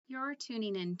You're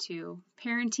tuning into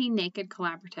Parenting Naked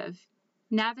Collaborative,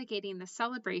 navigating the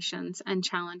celebrations and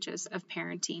challenges of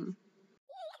parenting.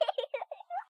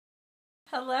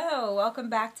 Hello, welcome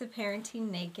back to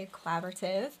Parenting Naked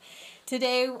Collaborative.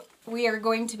 Today we are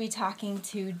going to be talking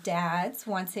to dads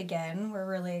once again. We're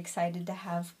really excited to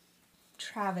have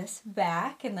Travis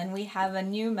back, and then we have a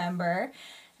new member,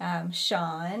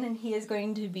 Sean, and he is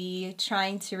going to be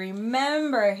trying to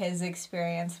remember his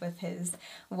experience with his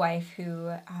wife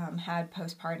who had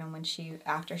postpartum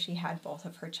after she had both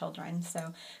of her children.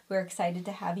 So we're excited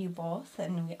to have you both,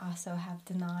 and we also have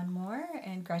Danon Moore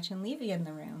and Gretchen Levy in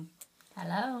the room.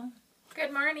 Hello.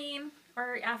 Good morning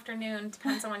or afternoon,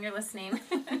 depends on when you're listening.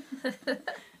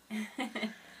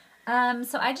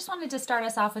 So I just wanted to start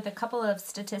us off with a couple of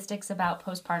statistics about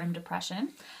postpartum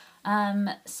depression.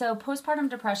 So postpartum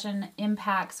depression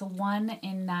impacts 1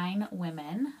 in 9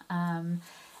 women, and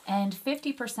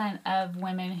 50% of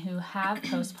women who have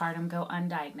postpartum go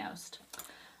undiagnosed,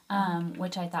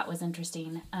 which I thought was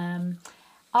interesting.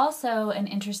 Also, an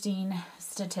interesting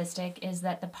statistic is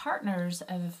that the partners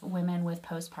of women with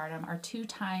postpartum are 2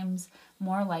 times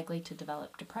more likely to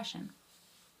develop depression.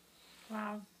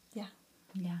 Wow.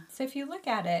 Yeah. So if you look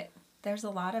at it, there's a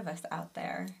lot of us out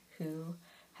there who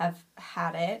have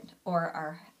had it or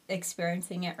are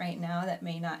experiencing it right now that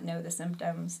may not know the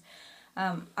symptoms.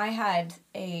 I had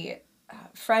a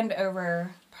friend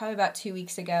over probably about 2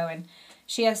 weeks ago, and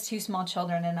she has 2 small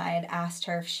children, and I had asked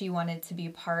her if she wanted to be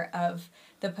part of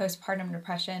the postpartum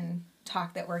depression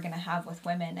talk that we're going to have with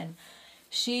women, and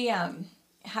she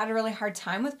had a really hard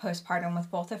time with postpartum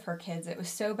with both of her kids. It was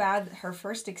so bad, her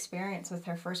first experience with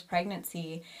her first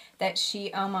pregnancy, that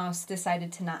she almost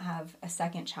decided to not have a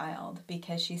second child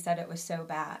because she said it was so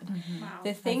bad. Mm-hmm. Wow.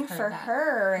 The thing for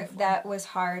her that was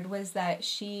hard was that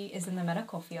she is in the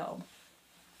medical field.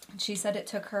 She said it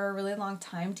took her a really long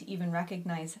time to even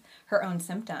recognize her own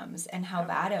symptoms and how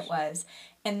bad it was.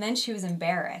 And then she was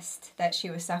embarrassed that she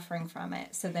was suffering from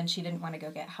it. So then she didn't want to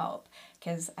go get help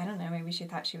because, I don't know, maybe she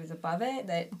thought she was above it,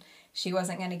 that she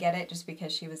wasn't going to get it just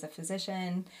because she was a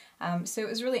physician. So it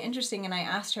was really interesting. And I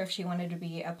asked her if she wanted to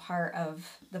be a part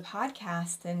of the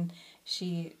podcast, and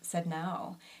she said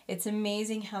no. It's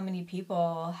amazing how many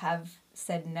people have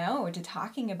said no to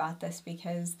talking about this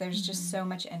because there's just so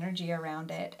much energy around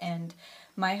it. And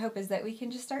my hope is that we can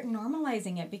just start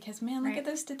normalizing it because, man, look at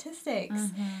those statistics.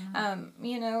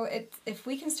 If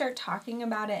we can start talking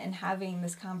about it and having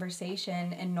this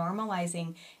conversation and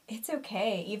normalizing, it's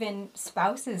okay. Even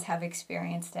spouses have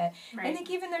experienced it. Right. I think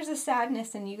even there's a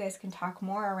sadness, and you guys can talk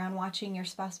more around watching your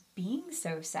spouse being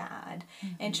so sad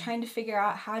and trying to figure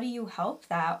out how do you help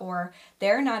that, or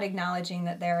they're not acknowledging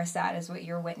that they're as sad as what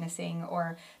you're witnessing,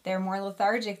 or they're more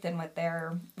lethargic than what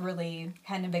they're really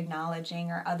kind of acknowledging,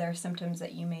 or other symptoms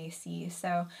that you may see.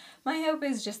 So my hope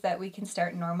is just that we can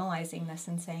start normalizing this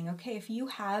and saying, okay, if you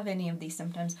have any of these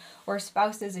symptoms, or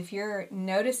spouses, if you're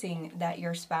noticing that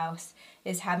your spouse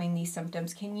is having these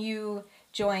symptoms, can you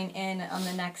join in on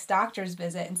the next doctor's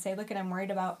visit and say, look, I'm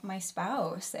worried about my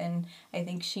spouse, and I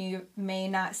think she may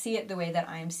not see it the way that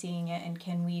I'm seeing it, and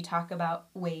can we talk about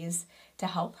ways to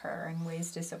help her and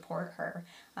ways to support her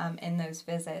in those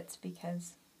visits,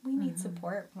 because we need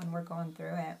support when we're going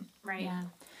through it. Right. Yeah.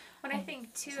 But I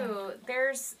think, too,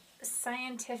 there's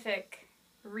scientific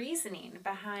reasoning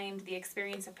behind the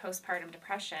experience of postpartum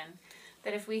depression,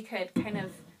 that if we could kind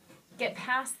of get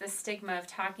past the stigma of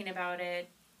talking about it,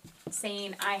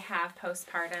 saying, I have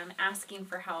postpartum, asking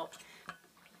for help,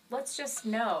 let's just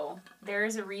know there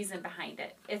is a reason behind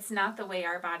it. It's not the way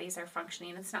our bodies are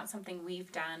functioning. It's not something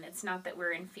we've done. It's not that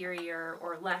we're inferior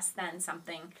or less than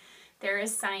something. There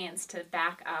is science to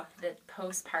back up that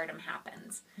postpartum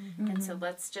happens. And so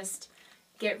let's just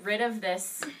get rid of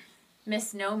this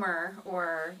misnomer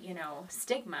or,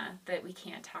 stigma that we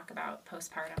can't talk about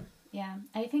postpartum. Yeah,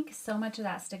 I think so much of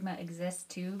that stigma exists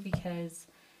too because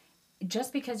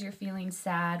just because you're feeling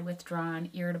sad, withdrawn,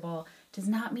 irritable, does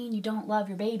not mean you don't love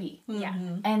your baby. Yeah.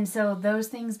 And so those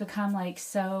things become like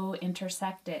so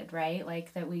intersected, right?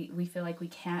 Like that we feel like we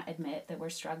can't admit that we're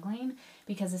struggling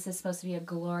because this is supposed to be a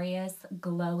glorious,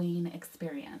 glowing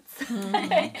experience.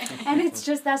 And that's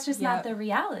just not the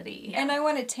reality. And I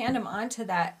want to tandem onto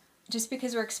that. Just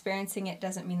because we're experiencing it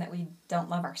doesn't mean that we don't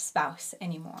love our spouse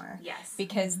anymore. Yes.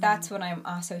 Because that's what I'm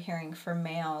also hearing from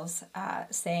males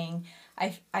saying,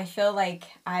 I feel like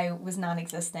I was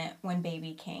non-existent when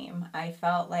baby came. I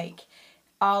felt like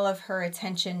all of her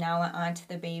attention now went on to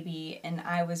the baby and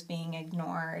I was being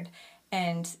ignored.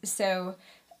 And so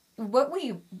what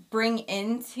we bring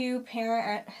into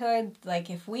parenthood, like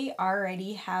if we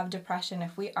already have depression,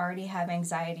 if we already have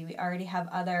anxiety, we already have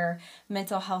other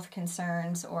mental health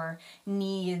concerns or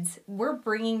needs, we're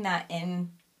bringing that in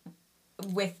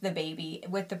with the baby,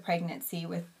 with the pregnancy,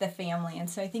 with the family. And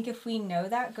so I think if we know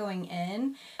that going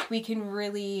in, we can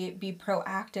really be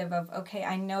proactive of, okay,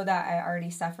 I know that I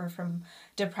already suffer from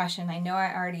depression. I know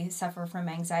I already suffer from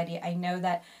anxiety. I know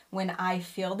that when I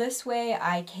feel this way,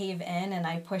 I cave in and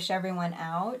I push everyone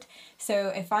out. So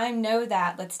if I know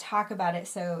that, let's talk about it.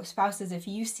 So spouses, if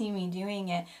you see me doing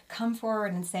it, come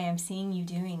forward and say, I'm seeing you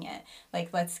doing it. Like,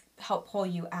 let's help pull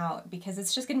you out, because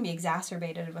it's just going to be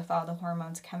exacerbated with all the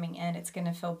hormones coming in. It's going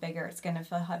to feel bigger. It's going to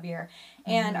feel heavier.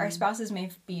 And our spouses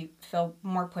may feel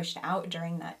more pushed out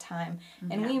during that time.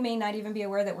 And we may not even be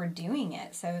aware that we're doing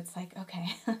it. So it's like, okay,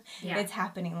 it's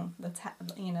happening.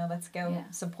 Let's go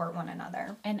support one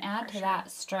another. And add to that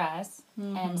stress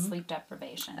and sleep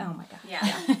deprivation. Oh my gosh.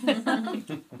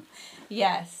 Yeah.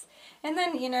 Yes. And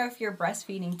then, if you're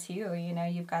breastfeeding too,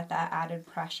 you've got that added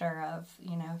pressure of,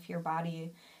 if your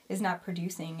body is not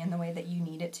producing in the way that you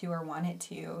need it to or want it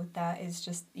to, that is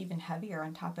just even heavier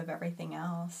on top of everything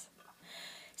else.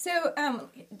 So, are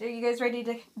you guys ready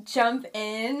to jump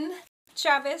in?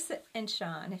 Travis and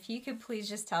Sean, if you could please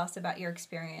just tell us about your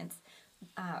experience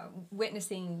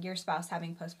witnessing your spouse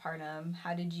having postpartum.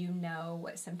 How did you know?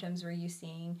 What symptoms were you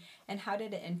seeing? And how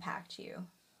did it impact you?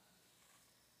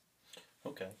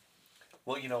 Okay.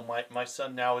 Well, my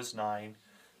son now is 9.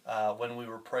 When we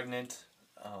were pregnant,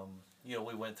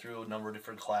 we went through a number of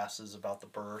different classes about the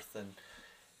birth,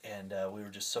 and we were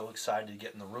just so excited to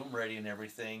get in the room ready and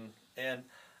everything. And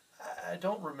I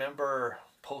don't remember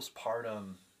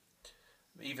postpartum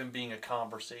even being a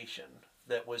conversation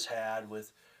that was had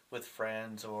with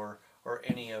friends or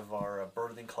any of our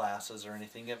birthing classes or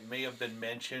anything. It may have been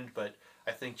mentioned, but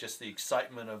I think just the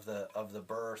excitement of the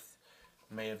birth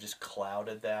may have just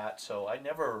clouded that. So I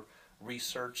never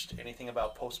researched anything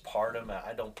about postpartum.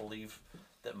 I don't believe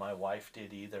that my wife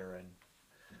did either. And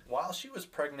while she was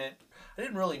pregnant, I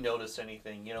didn't really notice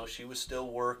anything. She was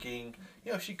still working.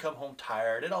 She'd come home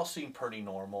tired. It all seemed pretty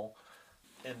normal.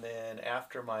 And then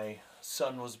after my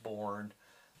son was born,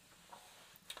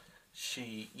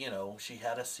 she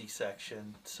had a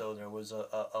C-section, so there was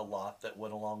a lot that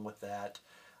went along with that.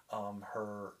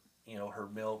 Her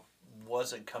milk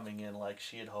wasn't coming in like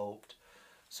she had hoped,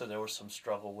 so there was some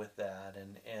struggle with that,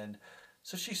 and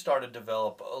so she started to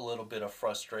develop a little bit of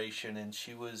frustration, and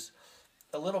she was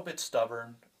a little bit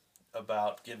stubborn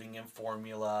about giving him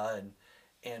formula,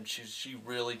 and she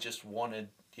really just wanted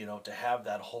to have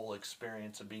that whole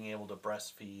experience of being able to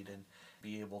breastfeed and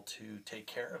be able to take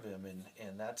care of him,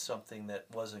 and that's something that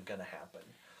wasn't going to happen.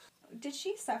 Did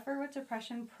she suffer with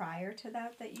depression prior to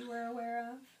that you were aware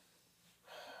of?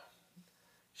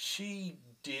 She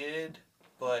did,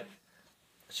 but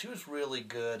she was really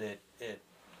good at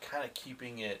kind of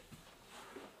keeping it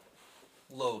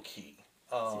low key.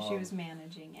 So she was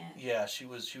managing it. Yeah, she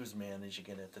was managing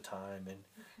it at the time,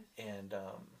 and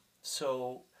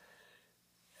so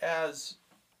as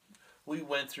we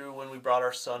went through when we brought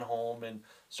our son home and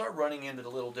started running into the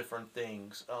little different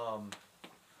things,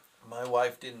 my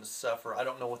wife didn't suffer. I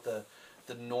don't know what the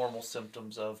normal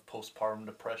symptoms of postpartum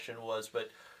depression was,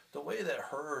 but the way that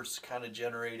hers kind of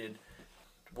generated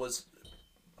was,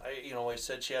 I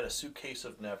said she had a suitcase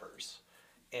of nevers.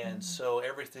 And so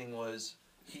everything was,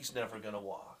 he's never going to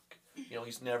walk.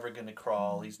 He's never going to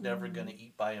crawl. He's never going to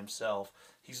eat by himself.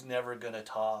 He's never going to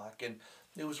talk. And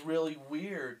it was really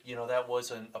weird. That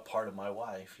wasn't a part of my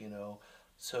wife,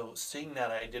 So seeing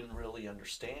that, I didn't really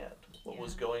understand what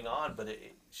was going on. But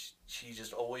she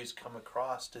just always come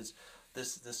across as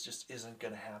this just isn't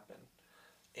going to happen.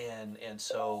 And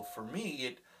so for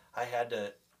me,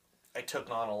 I took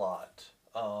on a lot.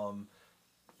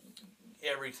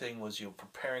 Everything was,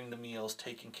 preparing the meals,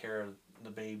 taking care of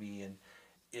the baby, and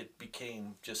it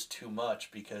became just too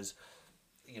much because,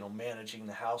 managing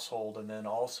the household and then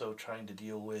also trying to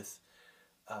deal with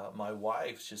my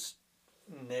wife's just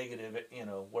negative,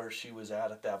 where she was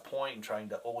at that point, and trying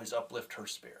to always uplift her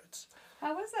spirits.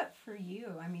 How was that for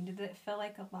you? I mean, did it feel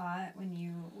like a lot when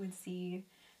you would see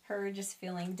her just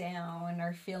feeling down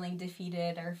or feeling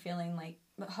defeated or feeling like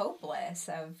hopeless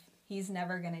of he's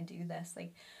never going to do this?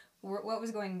 Like, what was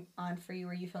going on for you?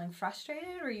 Were you feeling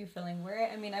frustrated? Were you feeling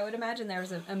worried? I mean, I would imagine there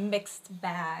was a mixed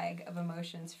bag of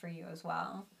emotions for you as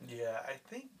well. Yeah, I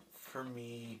think for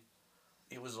me,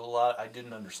 it was a lot I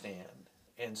didn't understand.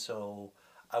 And so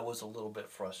I was a little bit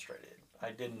frustrated.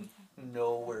 I didn't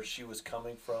know where she was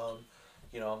coming from.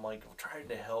 I'm like trying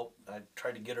to help. I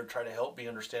tried to get her, try to help me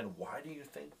understand, why do you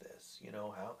think this?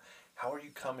 how are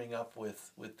you coming up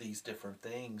with these different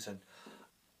things? And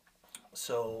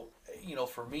so,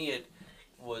 for me, it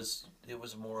was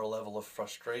more a level of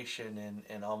frustration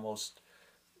and almost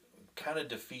kind of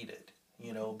defeated,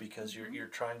 because you're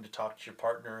trying to talk to your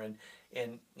partner,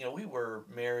 and we were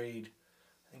married,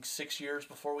 I think 6 years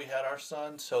before we had our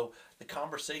son. So the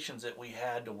conversations that we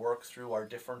had to work through our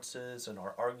differences and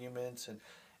our arguments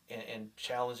and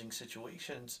challenging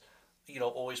situations,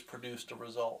 always produced a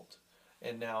result.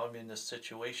 And now I'm in this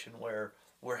situation where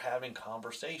we're having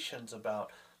conversations about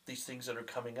these things that are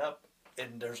coming up,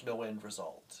 and there's no end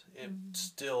result. It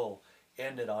still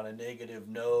ended on a negative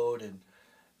note, and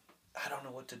I don't know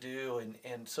what to do.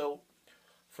 And so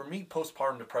for me,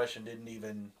 postpartum depression didn't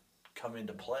even come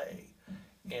into play.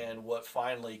 And what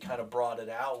finally kind of brought it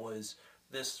out was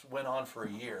this went on for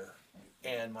a year,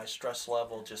 and my stress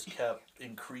level just kept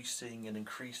increasing and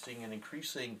increasing and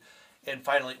increasing. And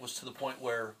finally it was to the point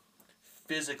where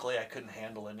physically I couldn't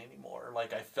handle it anymore.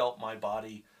 Like, I felt my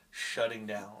body shutting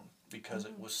down because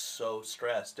it was so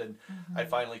stressed. And I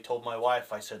finally told my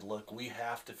wife, I said, look, we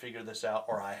have to figure this out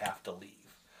or I have to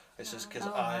leave. I says, because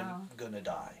I'm going to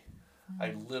die.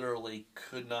 I literally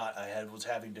could not. Was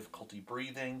having difficulty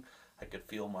breathing. I could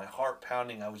feel my heart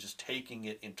pounding. I was just taking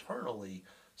it internally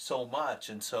so much.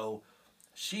 And so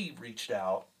she reached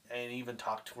out and even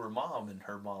talked to her mom. And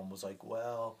her mom was like,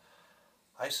 well,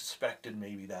 I suspected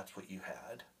maybe that's what you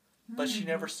had. But she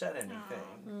never said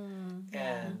anything.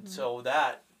 And so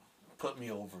that put me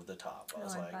over the top. I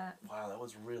was like, wow, that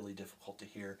was really difficult to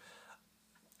hear.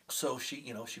 So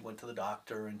she went to the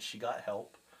doctor and she got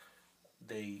help.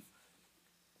 They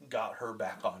got her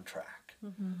back on track.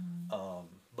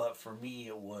 But for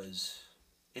me,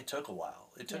 it took a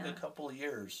while. It took a couple of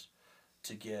years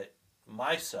to get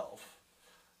myself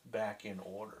back in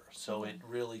order. So it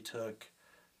really took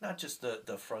not just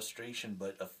the frustration,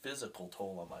 but a physical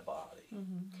toll on my body.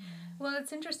 Well,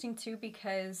 it's interesting too,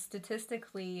 because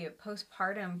statistically,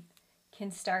 postpartum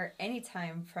can start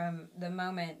anytime from the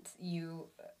moment you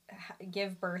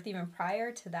give birth, even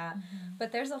prior to that.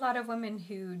 But there's a lot of women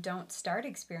who don't start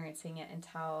experiencing it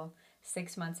until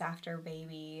 6 months after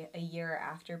baby, a year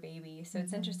after baby. So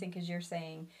it's interesting because you're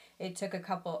saying it took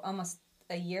almost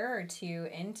a year or two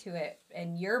into it,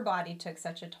 and your body took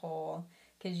such a toll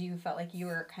because you felt like you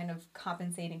were kind of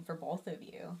compensating for both of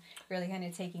you, really kind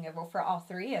of taking over for all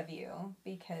three of you,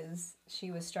 because she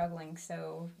was struggling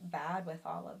so bad with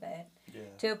all of it.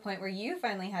 To a point where you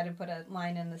finally had to put a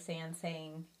line in the sand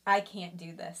saying, I can't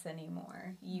do this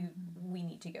anymore. We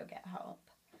need to go get help.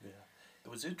 It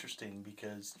was interesting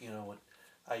because,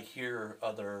 I hear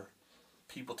other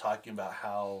people talking about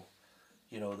how,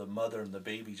 the mother and the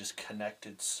baby just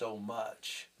connected so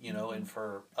much, and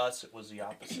for us it was the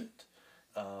opposite.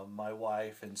 My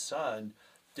wife and son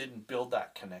didn't build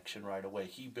that connection right away.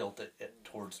 He built it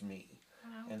towards me.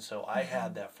 And so I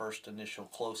had that first initial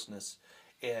closeness,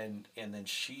 and then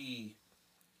she,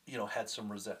 had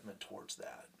some resentment towards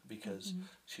that because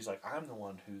she's like, I'm the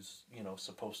one who's,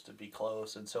 supposed to be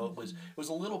close. And so it was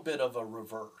a little bit of a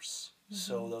reverse.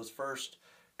 So those first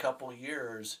couple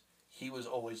years, he was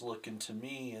always looking to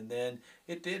me, and then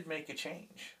it did make a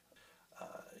change.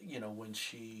 When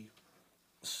she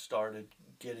started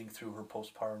getting through her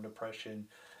postpartum depression,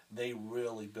 they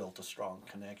really built a strong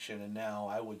connection, and now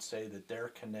I would say that their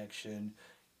connection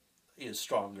is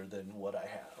stronger than what I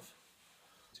have.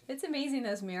 It's amazing,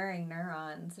 those mirroring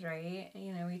neurons, right?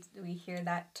 We hear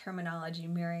that terminology,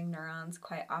 mirroring neurons,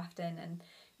 quite often, and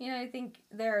I think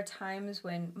there are times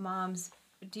when moms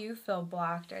do feel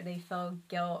blocked, or they feel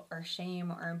guilt or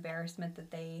shame or embarrassment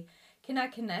that they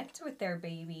cannot connect with their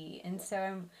baby. And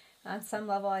so on some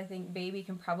level, I think baby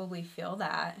can probably feel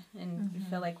that and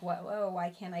feel like, whoa, why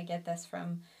can't I get this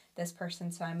from this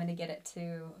person? So I'm going to get it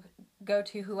to go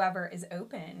to whoever is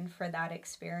open for that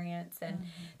experience. And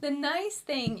the nice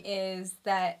thing is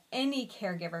that any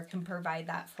caregiver can provide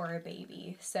that for a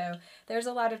baby. So there's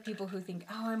a lot of people who think,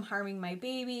 oh, I'm harming my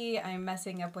baby, I'm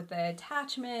messing up with the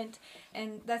attachment.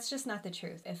 And that's just not the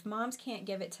truth. If moms can't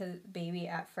give it to baby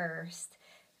at first,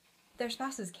 their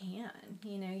spouses can.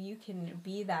 You can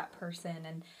be that person.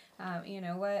 And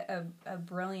what a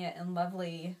brilliant and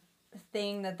lovely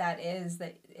thing that is,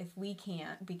 that if we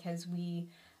can't, because we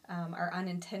are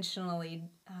unintentionally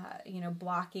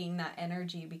blocking that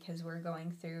energy because we're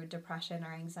going through depression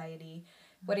or anxiety,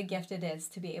 what a gift it is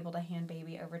to be able to hand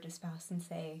baby over to spouse and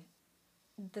say,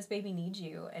 this baby needs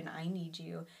you and I need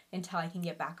you until I can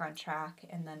get back on track,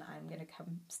 and then I'm going to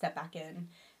come step back in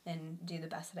and do the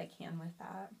best that I can with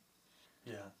that.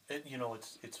 Yeah,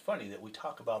 it's funny that we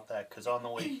talk about that, because on the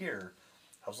way here,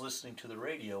 I was listening to the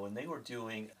radio, and they were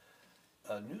doing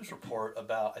a news report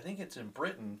about, I think it's in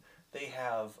Britain, they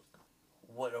have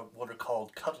what are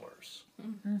called cuddlers.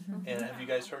 Mm-hmm. And have you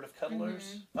guys heard of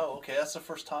cuddlers? Oh, okay. That's the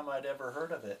first time I'd ever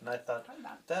heard of it, and I thought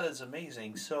that is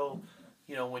amazing. So,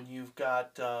 when you've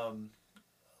got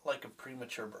like a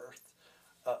premature birth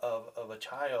of a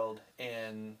child,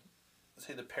 and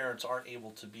say the parents aren't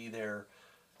able to be there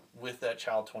with that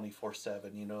child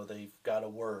 24/7. They've got to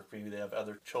work. Maybe they have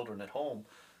other children at home.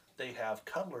 They have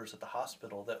cuddlers at the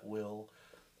hospital that will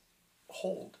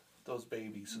hold those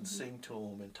babies and sing to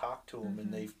them and talk to them,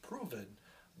 and they've proven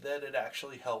that it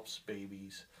actually helps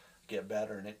babies get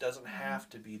better, and it doesn't have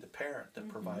to be the parent that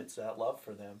provides that love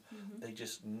for them. They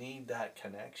just need that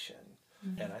connection.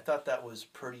 And I thought that was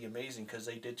pretty amazing, because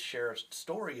they did share a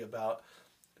story about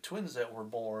twins that were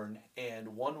born,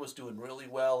 and one was doing really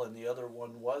well and the other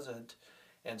one wasn't,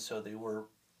 and so they were,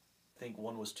 I think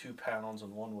one was 2 pounds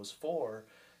and one was 4,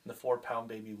 and the 4-pound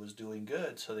baby was doing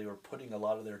good, so they were putting a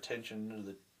lot of their attention into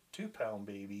the 2-pound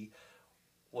baby.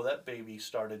 Well, that baby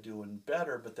started doing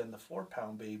better, but then the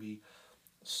 4-pound baby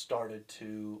started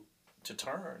to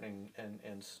turn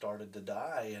and started to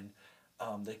die,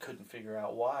 and they couldn't figure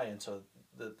out why, and so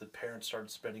the parents started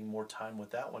spending more time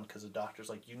with that one, because the doctor's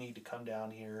like, you need to come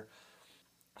down here,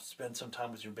 spend some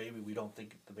time with your baby. We don't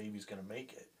think the baby's going to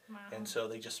make it. Wow. And so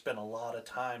they just spent a lot of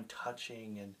time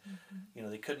touching, and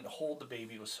they couldn't hold the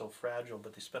baby, it was so fragile,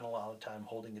 but they spent a lot of time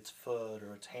holding its foot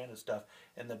or its hand and stuff,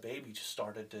 and the baby just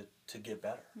started to get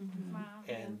better. Wow.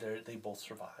 And they both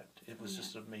survived. It was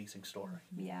just an amazing story.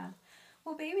 Yeah.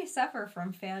 Well, babies suffer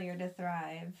from failure to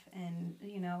thrive, and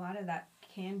a lot of that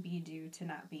can be due to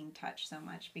not being touched so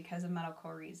much because of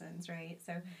medical reasons, right?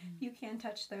 So you can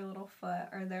touch their little foot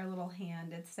or their little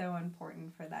hand. It's so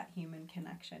important for that human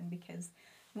connection, because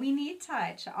we need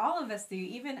touch. All of us do,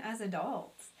 even as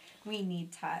adults. We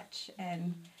need touch,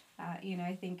 and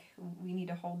I think we need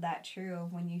to hold that true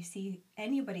when you see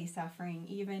anybody suffering.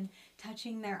 Even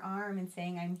touching their arm and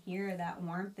saying, "I'm here," that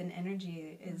warmth and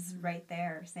energy is right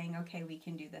there, saying, "Okay, we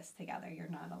can do this together. You're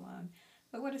not alone."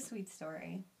 But what a sweet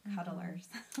story. Cuddlers.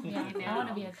 Yeah, I want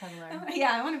to be a cuddler.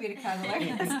 Yeah, I want to be a cuddler.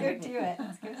 Let's go do it.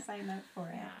 Let's go sign up for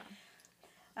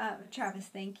it. Travis,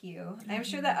 thank you. I'm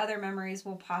sure that other memories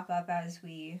will pop up as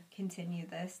we continue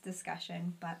this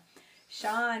discussion, but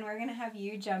Sean, we're going to have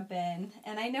you jump in.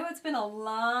 And I know it's been a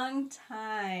long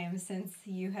time since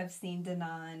you have seen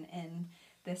Danon in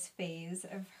this phase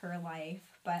of her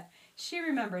life, but she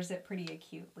remembers it pretty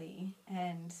acutely.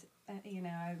 And,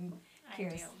 I'm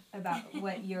curious about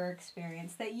what your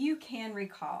experience that you can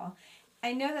recall.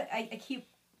 I know that I keep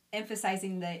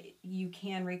emphasizing that you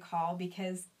can recall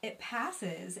because it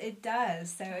passes. It does.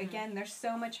 So again, there's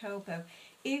so much hope of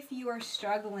if you are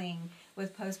struggling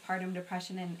with postpartum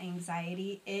depression and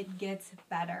anxiety, it gets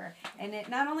better. And it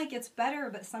not only gets better,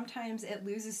 but sometimes it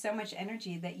loses so much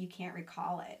energy that you can't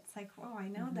recall it. It's like, whoa, I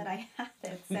know that I have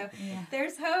it. So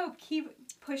there's hope.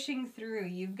 Keep pushing through.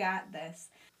 You've got this.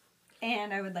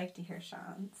 And I would like to hear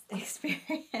Sean's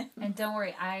experience. And don't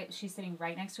worry, she's sitting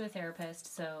right next to a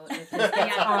therapist, so if this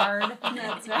gets hard,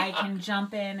 I can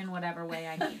jump in whatever way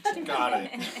I need to. Got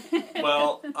it.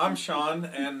 Well, I'm Sean,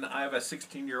 and I have a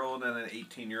 16-year-old and an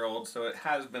 18-year-old, so it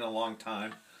has been a long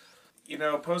time.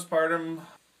 Postpartum,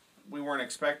 we weren't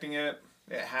expecting it.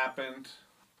 It happened.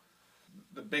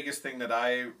 The biggest thing that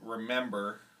I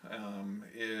remember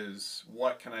is,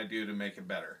 what can I do to make it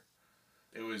better?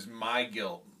 It was my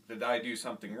guilt. Did I do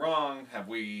something wrong? Have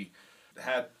we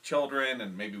had children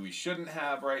and maybe we shouldn't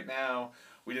have right now?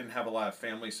 We didn't have a lot of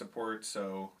family support,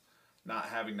 so not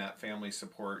having that family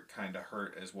support kind of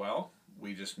hurt as well.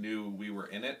 We just knew we were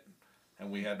in it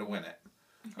and we had to win it.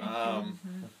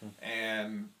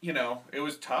 And, it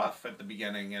was tough at the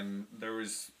beginning, and there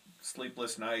was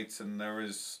sleepless nights, and there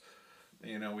was,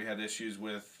 we had issues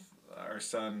with our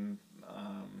son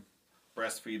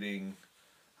breastfeeding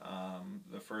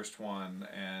the first one,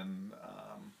 and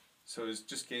so it was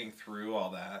just getting through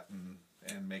all that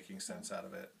and making sense out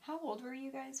of it. How old were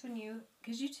you guys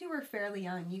because you two were fairly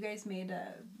young. You guys made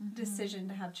a decision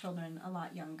to have children a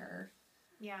lot younger.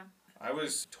 Yeah. I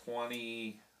was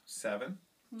 27,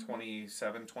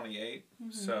 28,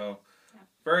 so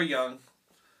very young.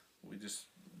 We just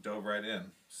dove right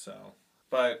in, so.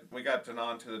 But we got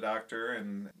Danon to the doctor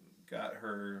and got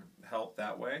her help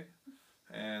that way,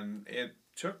 and it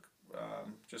took,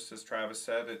 just as Travis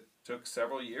said, it took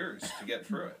several years to get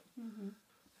through it.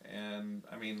 And,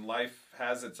 life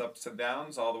has its ups and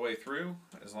downs all the way through.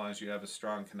 As long as you have a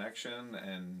strong connection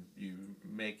and you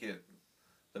make it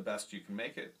the best you can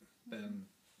make it, then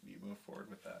you move forward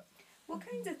with that. What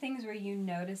kinds of things were you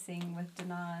noticing with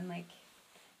Danon? Like,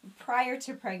 prior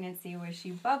to pregnancy, was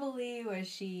she bubbly? Was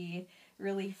she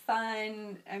really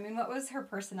fun? What was her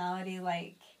personality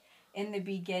like in the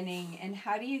beginning, and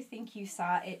how do you think you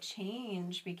saw it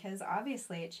change? Because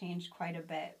obviously it changed quite a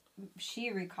bit.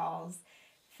 She recalls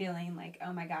feeling like,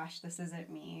 oh my gosh, this isn't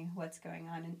me, what's going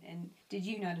on? And did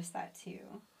you notice that too?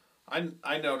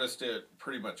 I noticed it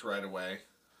pretty much right away.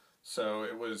 So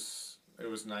it was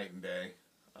night and day.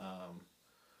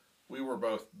 We were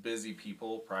both busy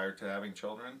people prior to having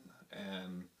children,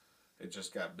 and it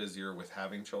just got busier with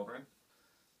having children.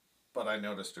 But I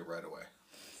noticed it right away.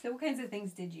 So what kinds of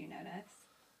things did you notice?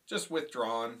 Just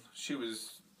withdrawn. She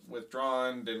was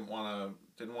withdrawn, didn't want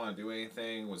to do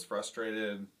anything, was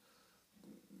frustrated.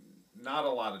 Not a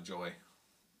lot of joy.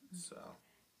 So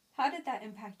how did that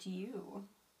impact you?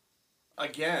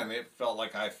 Again, it felt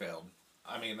like I failed.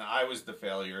 I mean, I was the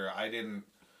failure.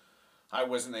 I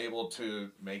wasn't able to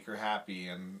make her happy,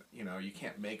 and you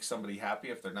can't make somebody happy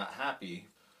if they're not happy.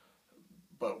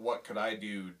 But what could I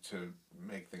do to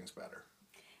make things better?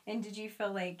 And did you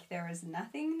feel like there was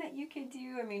nothing that you could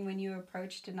do? I mean, when you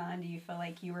approached Danon, do you feel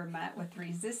like you were met with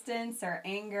resistance or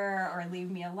anger or leave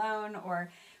me alone,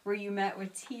 or were you met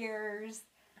with tears?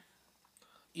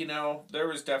 There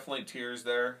was definitely tears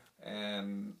there,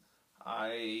 and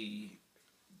I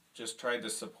just tried to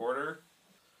support her.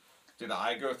 Did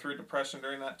I go through depression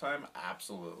during that time?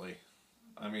 Absolutely.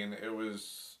 I mean, it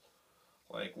was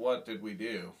like, what did we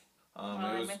do?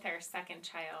 And with our second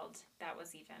child, that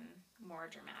was even more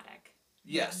dramatic.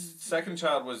 Yes, second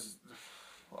child was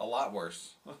a lot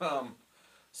worse.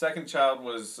 Second child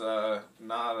was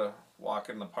not a walk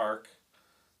in the park.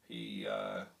 He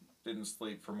didn't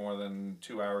sleep for more than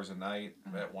 2 hours a night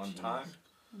at one time.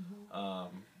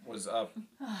 Was up.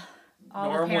 All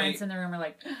normally, the parents in the room are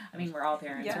like, I mean, we're all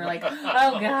parents. Yeah. We're like,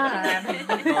 oh God.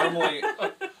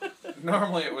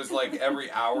 normally it was like every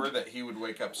hour that he would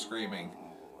wake up screaming.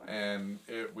 And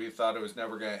we thought it was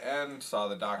never going to end, saw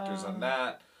the doctors on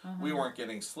that. We weren't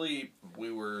getting sleep.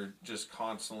 We were just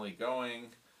constantly going.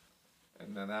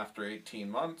 And then after 18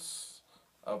 months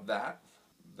of that,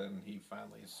 then he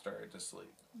finally started to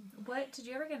sleep. What, did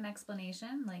you ever get an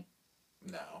explanation? Like,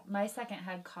 No. my second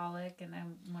had colic, and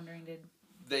I'm wondering,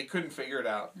 They couldn't figure it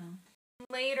out. No.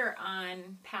 Later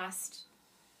on, past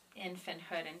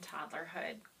infanthood and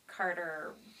toddlerhood,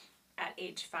 Carter, at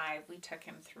age 5, we took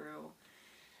him through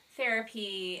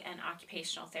therapy and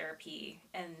occupational therapy,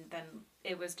 and then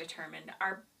it was determined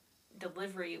our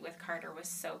delivery with Carter was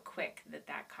so quick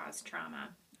that caused trauma.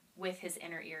 With his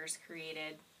inner ears,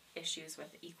 created issues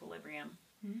with equilibrium.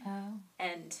 oh.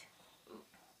 And,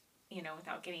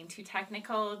 without getting too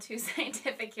technical, too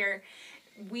scientific here,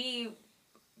 we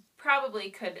probably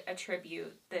could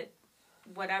attribute that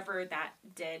whatever that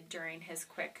did during his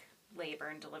quick labor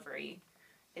and delivery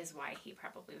is why he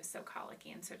probably was so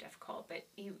colicky and so difficult. But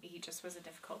he just was a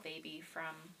difficult baby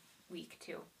from week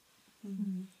 2.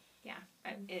 Mm-hmm. Yeah,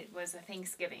 it was a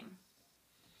Thanksgiving.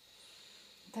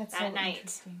 That's That so night.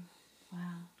 interesting. Wow.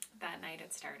 That night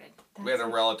it started. We had a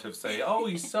relative say, "Oh,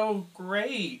 he's so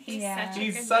great. Yeah.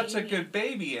 He's such a good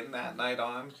baby." And that night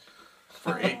on,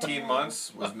 for 18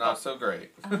 months, was not so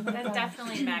great. That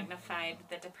definitely magnified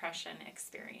the depression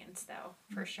experience, though,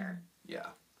 for sure. Yeah.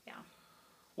 Yeah.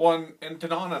 Well, and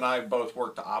Danon and I both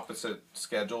worked opposite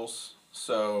schedules,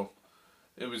 so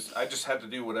I just had to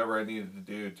do whatever I needed to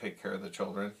do to take care of the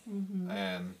children,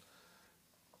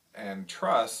 and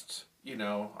trust.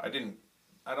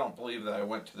 I don't believe that I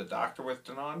went to the doctor with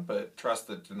Danon, but trust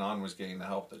that Danon was getting the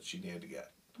help that she needed to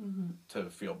get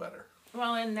to feel better.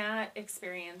 Well, in that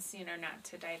experience, not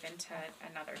to dive into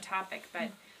another topic, but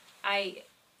I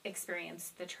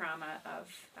experienced the trauma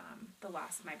of the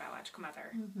loss of my biological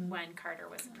mother when Carter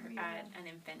was an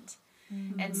infant.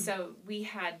 And so we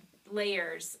had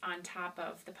layers on top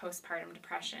of the postpartum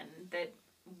depression that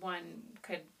one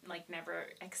could never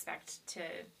expect to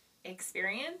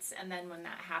experience. And then when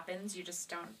that happens, you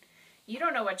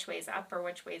don't know which way's up or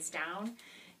which way's down.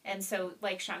 And so,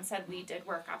 like Sean said, we did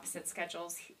work opposite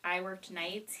schedules. I worked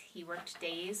nights, he worked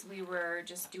days. We were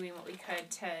just doing what we could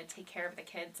to take care of the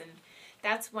kids. And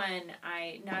that's when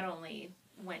I not only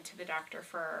went to the doctor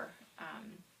for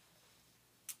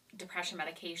depression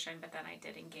medication, but then I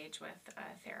did engage with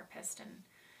a therapist and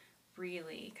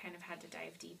really kind of had to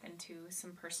dive deep into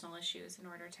some personal issues in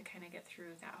order to kind of get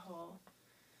through that whole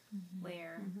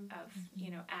layer of,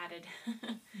 added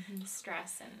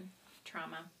stress and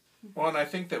trauma. Well, and I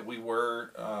think that we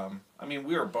were, we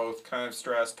were both kind of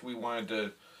stressed.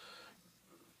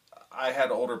 I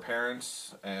had older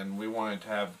parents, and we wanted to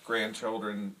have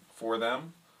grandchildren for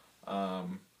them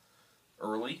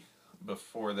early,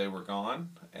 before they were gone.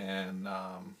 And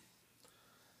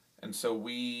so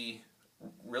we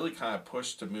really kind of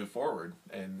pushed to move forward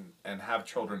and have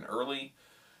children early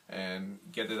and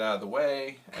get it out of the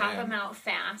way. Pop and, them out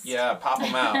fast. Yeah, pop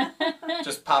them out.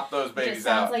 Just pop those babies Just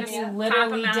sounds out. like Just you pop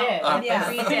literally 'em did. out. Yeah.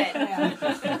 We did.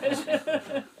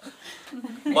 Yeah.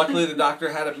 Luckily, the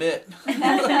doctor had a mitt.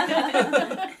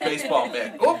 Baseball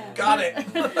mitt. Oh, got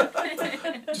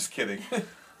it. Just kidding.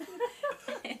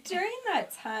 During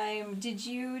that time, did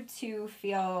you two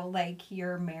feel like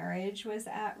your marriage was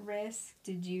at risk?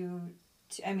 Did you,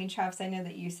 I mean, Travis, I know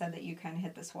that you said that you kind of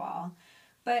hit this wall,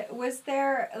 but was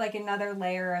there like another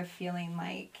layer of feeling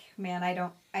like, man, I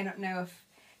don't know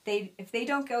if they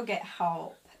don't go get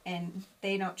help and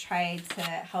they don't try to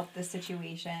help the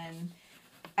situation,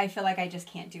 I feel like I just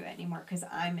can't do it anymore because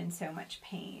I'm in so much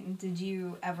pain. Did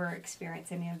you ever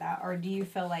experience any of that, or do you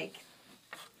feel like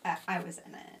I was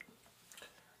in it?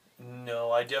 No,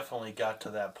 I definitely got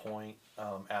to that point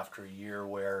after a year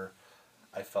where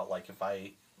I felt like if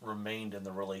I remained in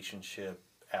the relationship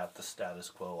at the status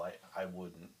quo, I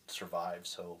wouldn't survive.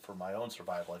 So for my own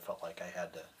survival, I felt like I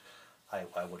had to,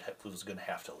 was going to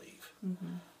have to leave.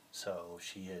 Mm-hmm. So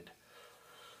she had,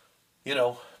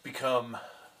 become,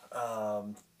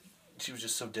 she was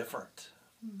just so different,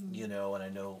 and I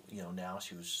know, now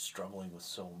she was struggling with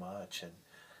so much.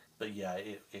 But yeah,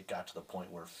 it got to the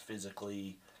point where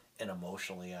physically and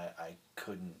emotionally I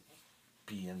couldn't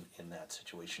be in that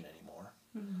situation anymore.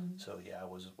 Mm-hmm. So yeah, I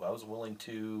was willing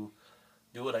to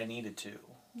do what I needed to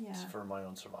for my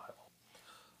own survival.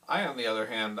 I, on the other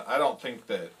hand, I don't think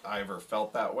that I ever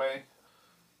felt that way.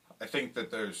 I think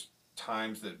that there's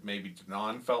times that maybe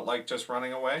Danon felt like just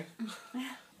running away,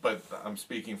 but I'm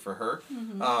speaking for her.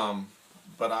 Mm-hmm.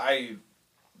 But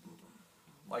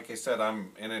like I said,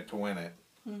 I'm in it to win it.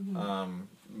 Mm-hmm.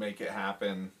 Make it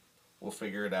happen. We'll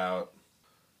figure it out.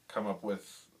 Come up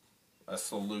with a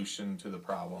solution to the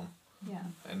problem. Yeah.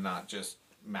 And not just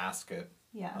mask it.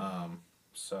 Yeah.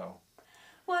 So.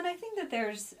 Well, and I think that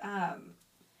there's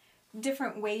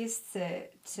different ways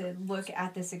to look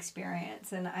at this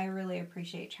experience, and I really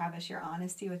appreciate, Travis, your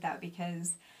honesty with that,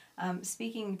 because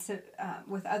speaking to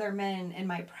with other men in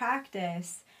my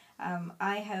practice,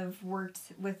 I have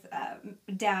worked with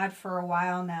Dad for a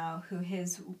while now, who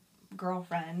his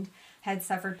girlfriend had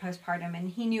suffered postpartum, and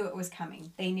he knew it was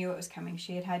coming. They knew it was coming.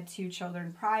 She had had 2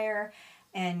 children prior,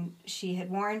 and she had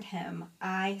warned him,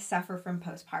 I suffer from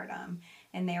postpartum.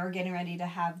 And they were getting ready to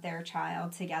have their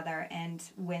child together. And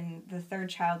when the 3rd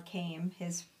child came,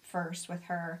 his first with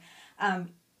her,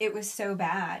 it was so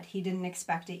bad. He didn't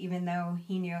expect it, even though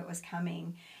he knew it was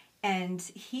coming. And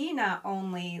he not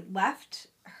only left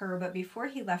her, but before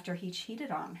he left her, he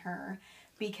cheated on her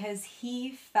because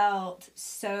he felt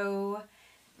so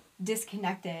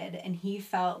disconnected and he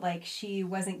felt like she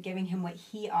wasn't giving him what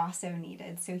he also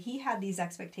needed. So he had these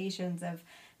expectations of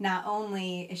not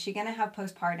only is she going to have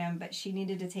postpartum, but she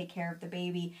needed to take care of the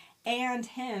baby and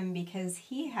him because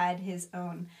he had his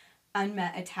own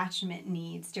unmet attachment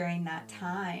needs during that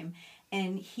time.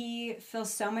 And he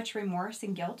feels so much remorse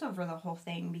and guilt over the whole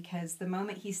thing because the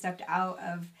moment he stepped out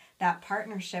of that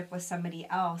partnership with somebody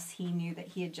else, he knew that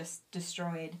he had just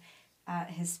destroyed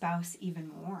his spouse even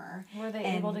more. Were they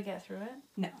able to get through it?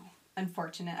 No,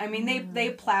 unfortunate. I mean, they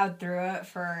plowed through it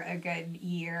for a good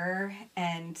year,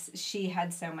 and she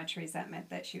had so much resentment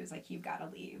that she was like, you've got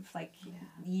to leave. Like,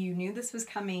 you knew this was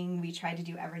coming. We tried to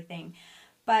do everything.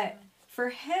 But for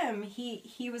him,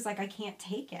 he was like, I can't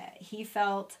take it. He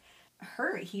felt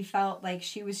hurt. He felt like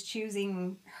she was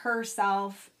choosing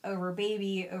herself over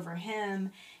baby, over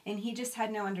him, and he just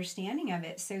had no understanding of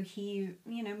it. So he,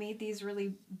 made these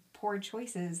really poor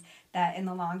choices that in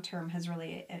the long term has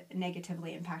really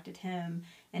negatively impacted him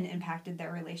and impacted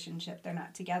their relationship. They're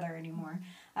not together anymore.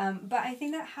 But I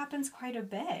think that happens quite a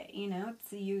bit.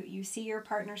 It's, you see your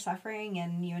partner suffering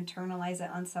and you internalize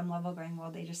it on some level, going, well,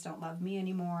 they just don't love me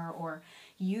anymore, or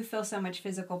you feel so much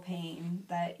physical pain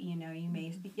that you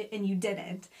may, and you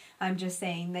didn't. I'm just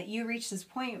saying that you reached this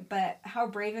point, but how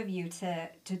brave of you to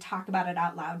talk about it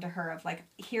out loud to her of like,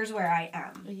 here's where I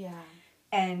am. Yeah.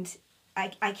 And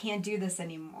I can't do this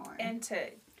anymore. And to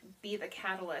be the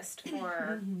catalyst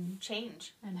for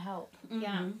change. And help.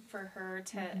 Yeah, for her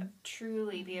to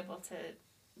truly be able to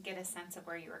get a sense of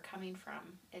where you were coming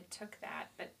from. It took that,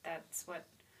 but that's what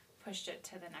pushed it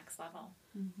to the next level.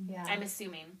 Yeah. I'm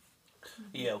assuming.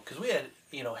 Yeah, because we had,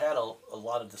 had a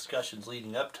lot of discussions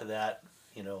leading up to that.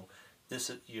 This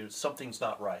is, something's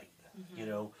not right.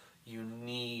 You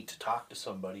need to talk to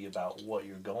somebody about what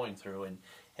you're going through,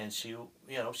 and she,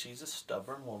 she's a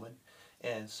stubborn woman,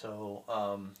 and so,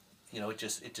 it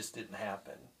just didn't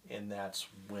happen, and that's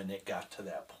when it got to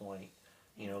that point,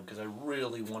 because I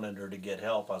really wanted her to get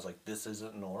help. I was like, this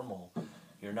isn't normal.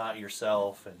 You're not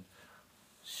yourself, and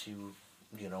she,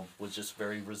 was just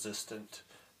very resistant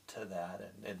to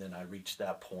that, and then I reached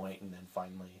that point, and then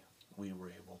finally we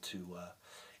were able to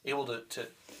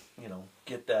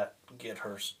get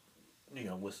her,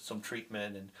 with some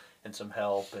treatment and some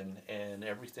help and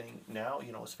everything now,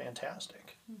 is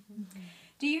fantastic.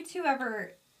 Do you two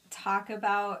ever talk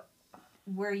about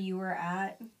where you were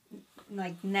at,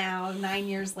 like now, 9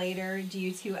 years later? Do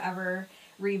you two ever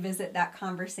revisit that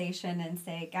conversation and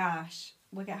say, gosh,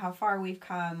 look at how far we've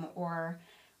come, or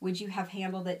would you have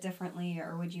handled it differently,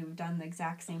 or would you have done the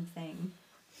exact same thing?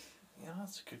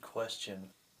 That's a good question.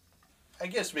 I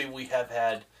guess maybe we have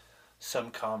had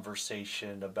some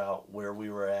conversation about where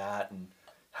we were at and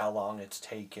how long it's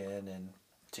taken and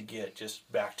to get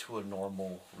just back to a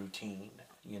normal routine.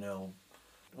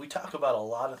 We talk about a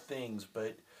lot of things,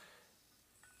 but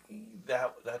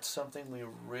that's something we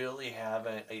really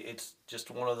haven't. It's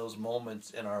just one of those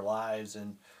moments in our lives,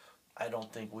 and I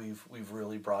don't think we've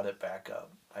really brought it back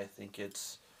up. I think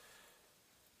it's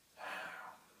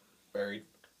Buried.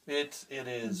 It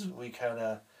is. We kind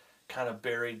of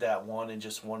buried that one and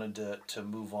just wanted to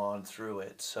move on through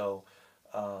it. So,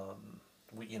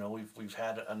 we've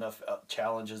had enough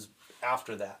challenges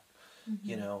after that.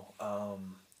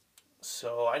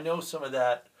 So I know some of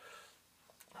that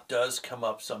does come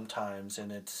up sometimes,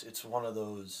 and it's one of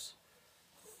those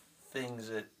things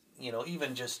that,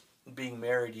 even just being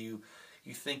married, you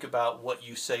think about what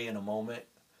you say in a moment,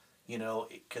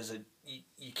 because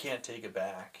you can't take it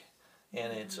back,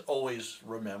 and it's always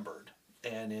remembered.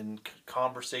 And in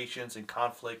conversations and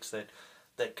conflicts that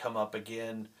come up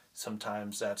again,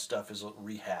 sometimes that stuff is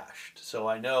rehashed. So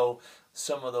I know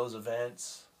some of those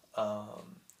events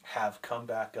have come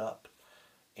back up,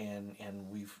 and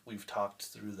we've talked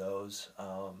through those.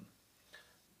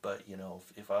 But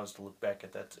if I was to look back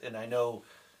at that, and I know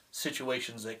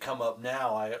situations that come up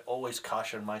now, I always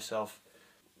caution myself,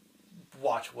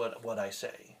 watch what I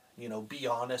say. Be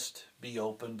honest, be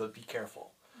open, but be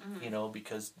careful.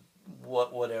 Because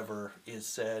whatever is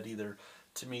said, either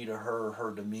to me, to her, or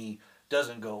her to me,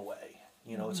 doesn't go away.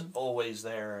 It's always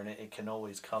there, and it can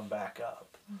always come back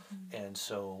up. And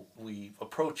so we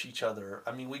approach each other.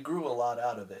 I mean, we grew a lot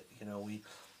out of it.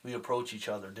 We approach each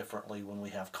other differently when we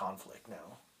have conflict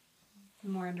now.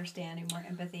 More understanding, more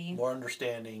empathy. More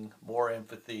understanding, more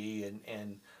empathy,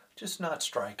 and just not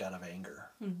strike out of anger.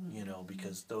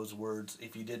 Because those words,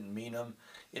 if you didn't mean them,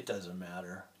 it doesn't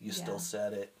matter. You still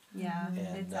said it. Yeah,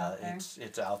 And it's out there.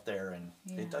 It's out there, and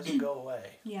it doesn't go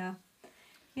away. Yeah.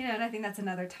 And I think that's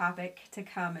another topic to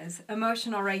come is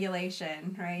emotional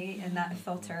regulation, right? And that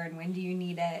filter, and when do you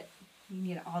need it? You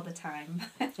need it all the time.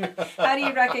 How do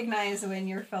you recognize when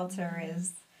your filter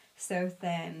is so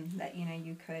thin that,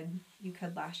 you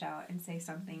could lash out and say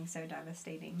something so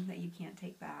devastating that you can't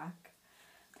take back?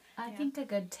 I think a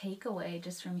good takeaway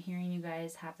just from hearing you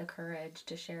guys have the courage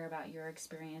to share about your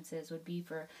experiences would be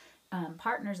for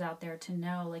partners out there to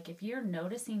know, like, if you're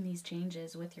noticing these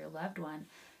changes with your loved one,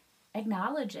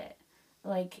 acknowledge it.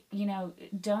 Like,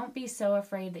 don't be so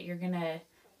afraid that you're going to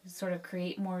sort of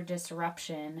create more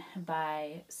disruption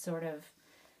by sort of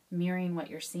mirroring what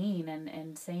you're seeing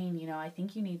and saying, I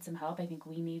think you need some help. I think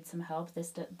we need some help.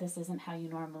 This isn't how you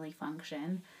normally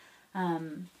function.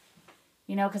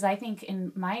 Because I think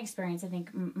in my experience, I think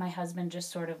my husband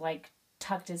just sort of like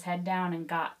tucked his head down and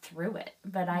got through it.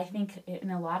 But I think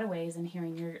in a lot of ways, in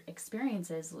hearing your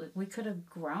experiences, we could have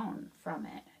grown from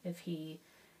it if he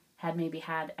had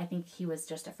I think he was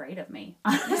just afraid of me,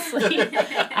 honestly.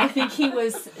 I think he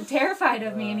was terrified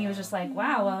of me, and he was just like,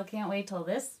 wow, well, I can't wait till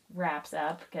this wraps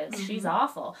up because she's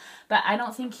awful. But I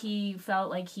don't think he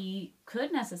felt like he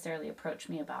could necessarily approach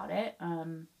me about it.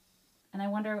 And I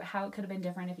wonder how it could have been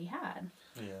different if he had.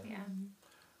 Yeah.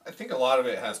 I think a lot of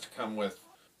it has to come with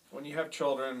when you have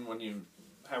children, when you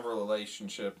have a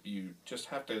relationship, you just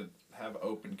have to have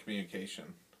open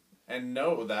communication and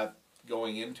know that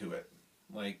going into it.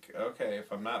 Like, okay, if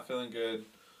I'm not feeling good,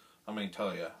 I'm going to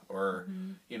tell you. Or,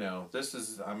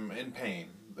 I'm in pain.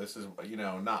 This is,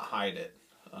 not hide it.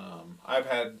 I've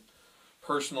had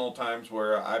personal times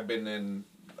where I've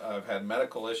had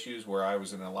medical issues where I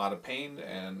was in a lot of pain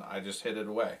and I just hid it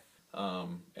away.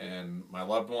 And my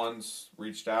loved ones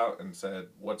reached out and said,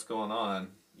 what's going on?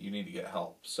 You need to get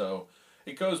help. So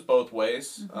it goes both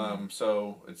ways.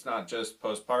 So it's not just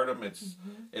postpartum.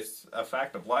 It's a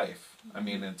fact of life. I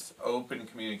mean, it's open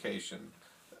communication.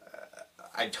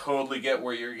 I totally get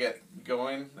where you're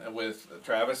going with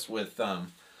Travis with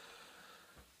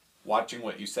watching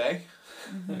what you say.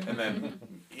 And then,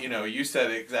 you said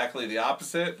exactly the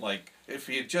opposite. Like, if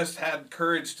you just had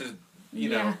courage to,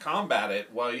 combat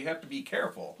it, well, you have to be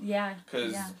careful. Yeah.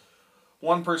 Because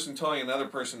one person telling another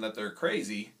person that they're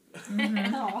crazy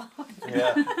Oh.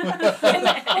 Yeah.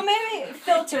 Well, maybe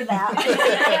filter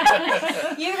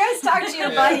that. You guys talk to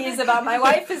your buddies about my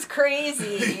wife is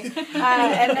crazy, and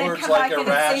then Or it's come like back and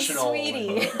say, irrational.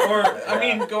 "Sweetie." Or, I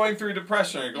mean, going through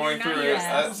depression or going You're through not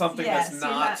yourself. something Yes, that's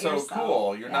you're not not so yourself.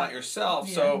 cool. You're Yeah. not yourself.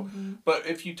 Yeah. So, but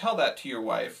if you tell that to your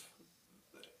wife,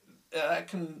 that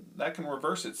can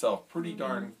reverse itself pretty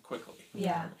darn quickly.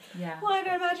 Yeah. Yeah. Well, I'd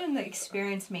imagine the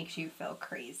experience makes you feel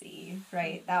crazy,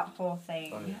 right? That whole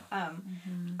thing. Oh, yeah.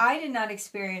 I did not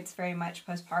experience very much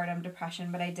postpartum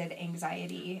depression, but I did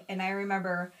anxiety. And I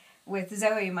remember with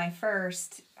Zoe, my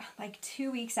first, like 2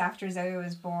 weeks after Zoe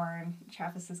was born,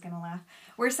 Travis is going to laugh.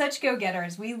 We're such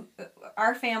go-getters.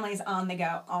 Our family's on the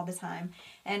go all the time.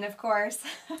 And of course,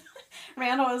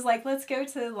 Randall was like, let's go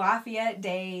to Lafayette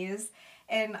Days.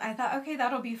 And I thought, okay,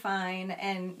 that'll be fine.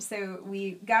 And so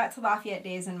we got to Lafayette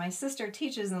Days, and my sister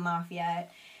teaches in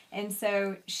Lafayette. And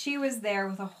so she was there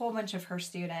with a whole bunch of her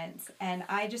students. And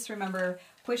I just remember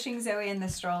pushing Zoe in the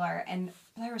stroller, and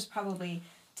there was probably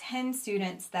 10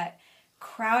 students that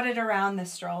crowded around the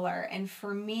stroller. And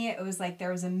for me, it was like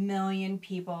there was 1 million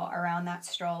people around that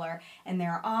stroller, and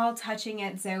they're all touching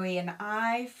at Zoe, and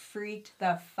I freaked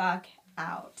the fuck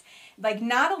out. Like,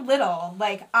 not a little.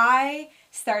 Like, I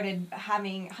started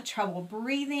having trouble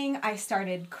breathing. I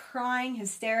started crying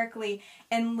hysterically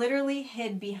and literally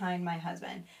hid behind my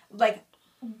husband. Like,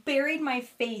 buried my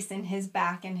face in his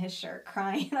back and his shirt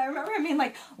crying. And I remember him being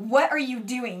like, what are you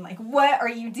doing? Like, what are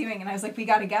you doing? And I was like, we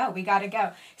gotta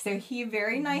go. So he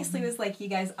very nicely was like, you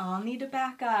guys all need to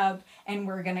back up and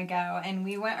we're gonna go. And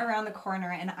we went around the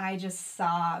corner and I just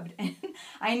sobbed. And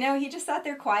I know he just sat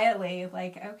there quietly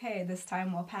like, okay, this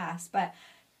time will pass. But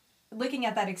looking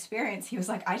at that experience, he was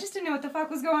like, I just didn't know what the fuck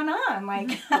was going on.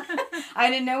 Like, I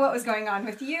didn't know what was going on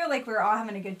with you. Like, we were all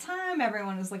having a good time.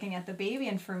 Everyone was looking at the baby.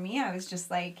 And for me, I was just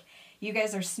like, you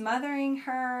guys are smothering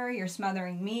her. You're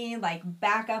smothering me. Like,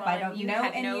 back up. Well, I don't you know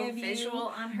had any no of you.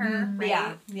 visual on her,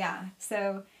 right? Yeah.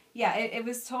 So, yeah, it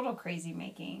was total crazy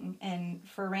making. And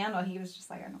for Randall, he was just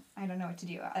like, I don't know what to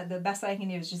do. The best I can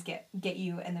do is just get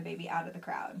you and the baby out of the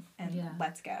crowd and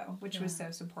let's go, which was so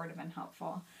supportive and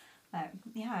helpful.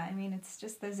 Yeah, I mean, it's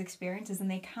just those experiences,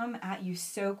 and they come at you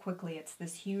so quickly. It's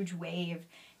this huge wave,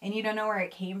 and you don't know where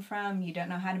it came from. You don't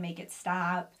know how to make it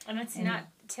stop. And it's not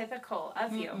typical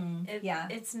of you. Yeah.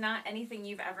 It's not anything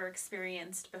you've ever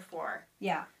experienced before,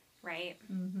 Yeah. right?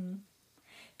 Mm-hmm.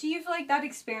 Do you feel like that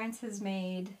experience has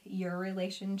made your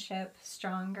relationship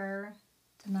stronger,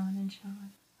 Danon and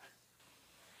Sean?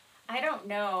 I don't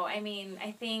know. I mean,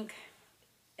 I think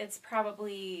it's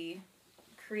probably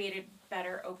created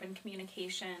better open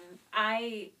communication.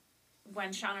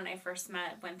 When Sean and I first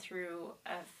met, went through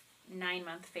a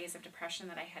 9-month phase of depression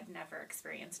that I had never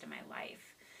experienced in my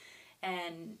life.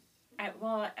 And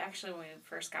actually when we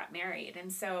first got married.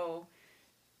 And so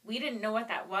we didn't know what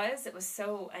that was. It was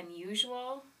so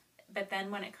unusual. But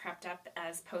then when it crept up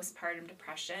as postpartum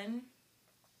depression,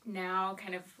 now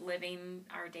kind of living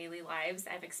our daily lives,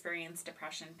 I've experienced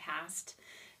depression past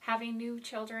having new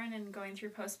children and going through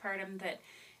postpartum, that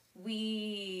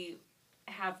we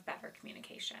have better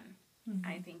communication. Mm-hmm.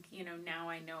 I think, now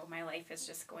I know my life is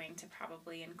just going to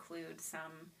probably include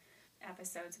some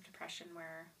episodes of depression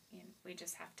where we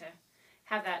just have to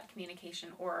have that communication,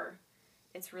 or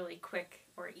it's really quick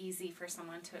or easy for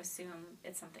someone to assume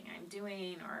it's something I'm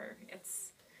doing or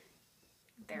it's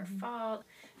their fault.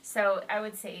 So I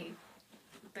would say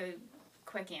the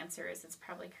quick answer is it's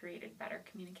probably created better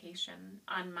communication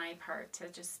on my part to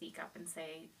just speak up and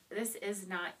say, this is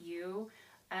not you.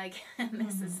 Again,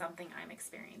 this is something I'm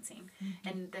experiencing,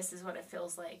 and this is what it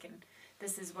feels like, and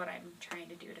this is what I'm trying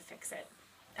to do to fix it.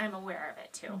 I'm aware of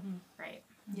it too, right?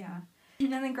 Yeah.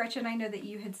 And then Gretchen, I know that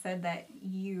you had said that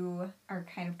you are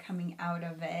kind of coming out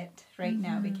of it right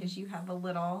now because you have a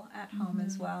little at home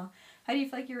as well. How do you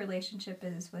feel like your relationship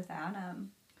is with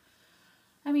Adam?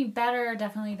 I mean, better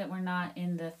definitely that we're not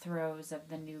in the throes of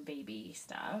the new baby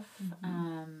stuff.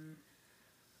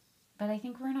 But I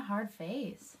think we're in a hard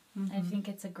phase. I think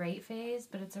it's a great phase,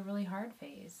 but it's a really hard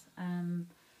phase. I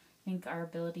think our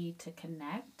ability to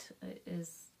connect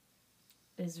is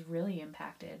really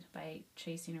impacted by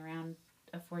chasing around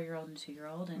a 4-year-old and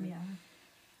 2-year-old. And,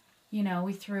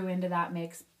 we threw into that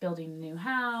mix building a new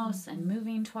house and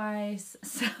moving twice.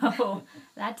 So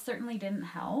that certainly didn't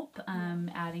help,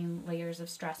 adding layers of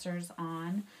stressors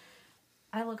on.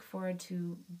 I look forward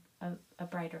to a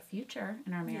brighter future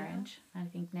in our marriage. I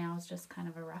think now is just kind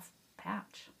of a rough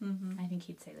patch. I think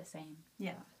he'd say the same.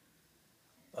 Yeah.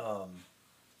 The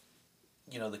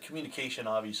communication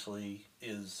obviously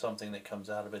is something that comes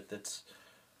out of it that's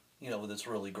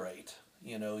really great.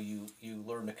 You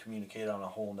learn to communicate on a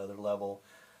whole nother level.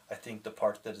 I think the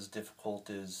part that is difficult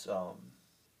is,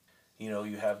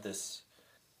 you have this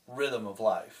rhythm of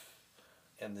life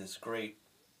and this great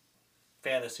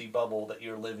fantasy bubble that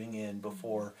you're living in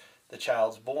before the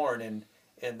child's born,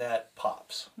 and that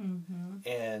pops.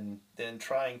 And then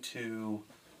trying to,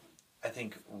 I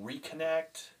think,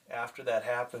 reconnect after that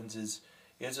happens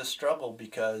is a struggle,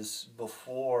 because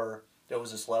before there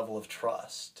was this level of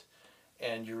trust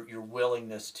and your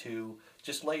willingness to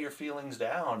just lay your feelings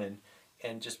down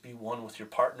and just be one with your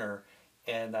partner.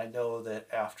 And I know that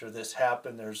after this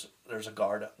happened, there's a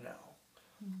guard up now.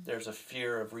 There's a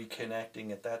fear of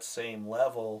reconnecting at that same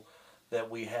level that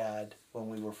we had when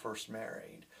we were first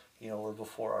married, or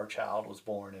before our child was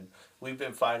born. And we've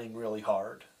been fighting really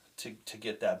hard to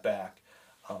get that back,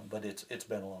 but it's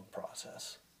been a long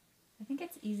process. I think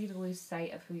it's easy to lose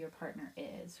sight of who your partner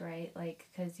is, right? Like,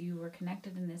 because you were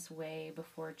connected in this way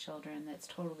before children that's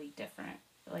totally different.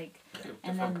 Like, and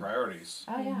different then, priorities.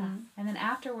 Oh, yeah. And then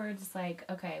afterwards, it's like,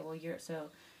 okay, well,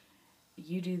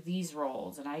 you do these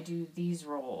roles and I do these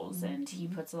roles, and he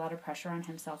puts a lot of pressure on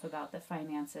himself about the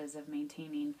finances of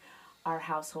maintaining our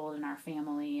household and our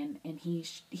family, and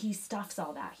he stuffs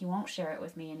all that. He won't share it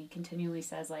with me, and he continually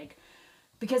says, like,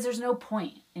 because there's no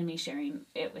point in me sharing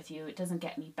it with you. It doesn't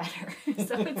get me better.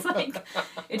 So it's like,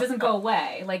 it doesn't go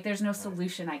away. Like, there's no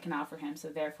solution I can offer him. So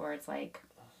therefore it's like,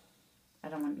 I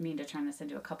don't mean to turn this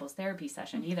into a couples therapy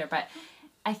session either, but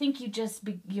I think you just,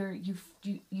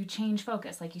 you change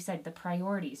focus. Like you said, the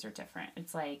priorities are different.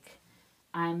 It's like,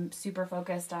 I'm super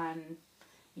focused on,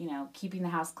 keeping the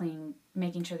house clean,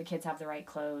 making sure the kids have the right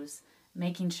clothes,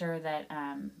 making sure that,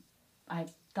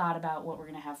 I've thought about what we're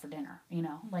going to have for dinner,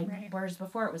 Right. Whereas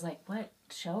before it was like, what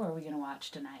show are we going to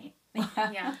watch tonight?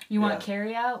 Yeah. You want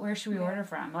carry out? Where should we order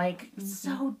from? Like,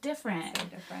 so different. So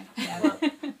different. Yeah. Well,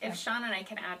 if Sean and I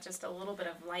can add just a little bit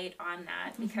of light on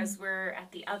that, because we're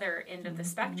at the other end of the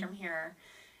spectrum here,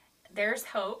 there's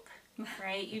hope,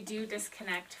 right? You do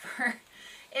disconnect for...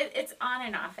 It's on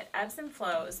and off. It ebbs and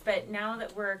flows. But now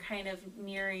that we're kind of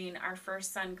nearing our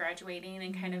first son graduating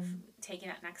and kind of taking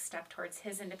that next step towards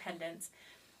his independence,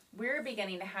 we're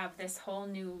beginning to have this whole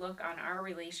new look on our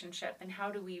relationship and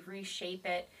how do we reshape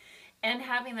it, and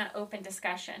having that open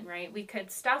discussion, right? We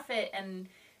could stuff it and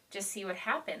just see what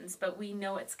happens, but we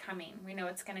know it's coming. We know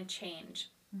it's going to change.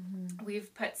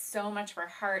 We've put so much of our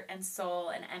heart and soul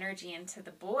and energy into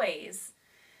the boys,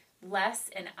 less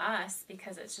in us,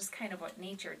 because it's just kind of what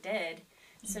nature did.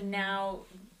 So now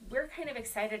we're kind of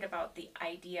excited about the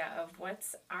idea of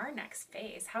what's our next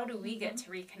phase. How do we get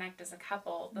to reconnect as a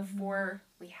couple before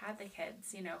we had the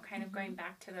kids? Kind of going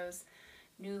back to those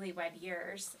newlywed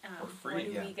years. What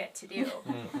do we get to do?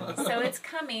 So it's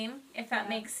coming. If that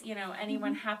makes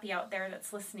anyone happy out there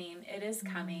that's listening, it is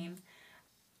coming.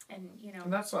 And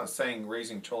And that's not saying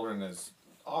raising children is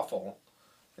awful.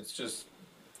 It's just...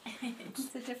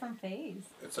 It's a different phase.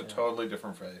 It's a totally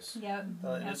different phase. Yep.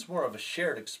 And it's more of a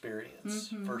shared experience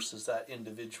versus that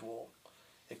individual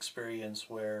experience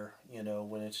where,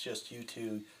 when it's just you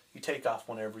two, you take off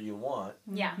whenever you want.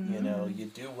 Yeah. You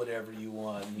do whatever you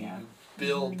want. And you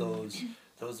build those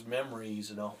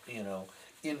memories,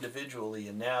 individually.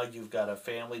 And now you've got a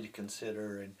family to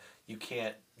consider, and you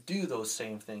can't do those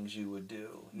same things you would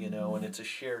do, and it's a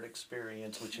shared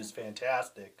experience, which is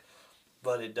fantastic.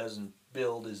 But it doesn't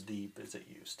build as deep as it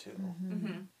used to.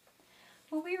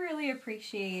 Well, we really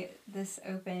appreciate this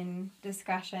open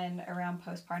discussion around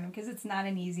postpartum, because it's not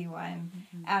an easy one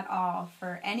at all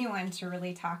for anyone to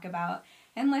really talk about,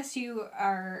 unless you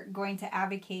are going to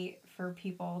advocate for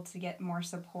people to get more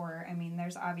support. I mean,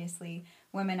 there's obviously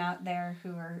women out there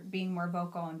who are being more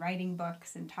vocal and writing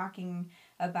books and talking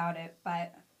about it,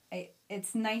 but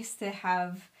it's nice to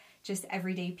have just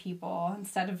everyday people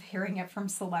instead of hearing it from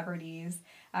celebrities,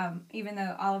 even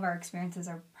though all of our experiences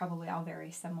are probably all very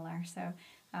similar. So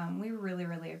we really,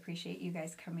 really appreciate you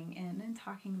guys coming in and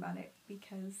talking about it,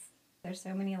 because there's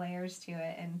so many layers to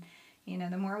it. And,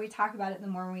 the more we talk about it, the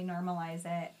more we normalize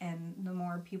it, and the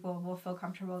more people will feel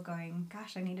comfortable going,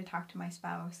 gosh, I need to talk to my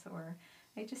spouse, or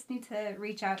I just need to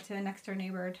reach out to a next door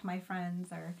neighbor, to my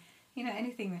friends, or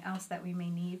anything else that we may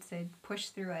need to push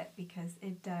through it, because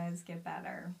it does get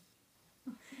better.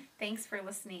 Thanks for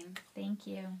listening. Thank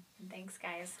you. And thanks,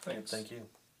 guys. Thanks. Thank you.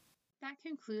 That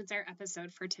concludes our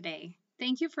episode for today.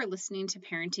 Thank you for listening to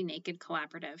Parenting Naked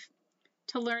Collaborative.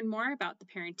 To learn more about the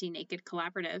Parenting Naked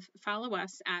Collaborative, follow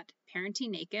us at Parenting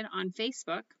Naked on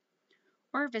Facebook,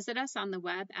 or visit us on the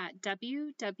web at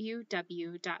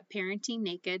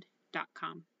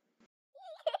www.parentingnaked.com.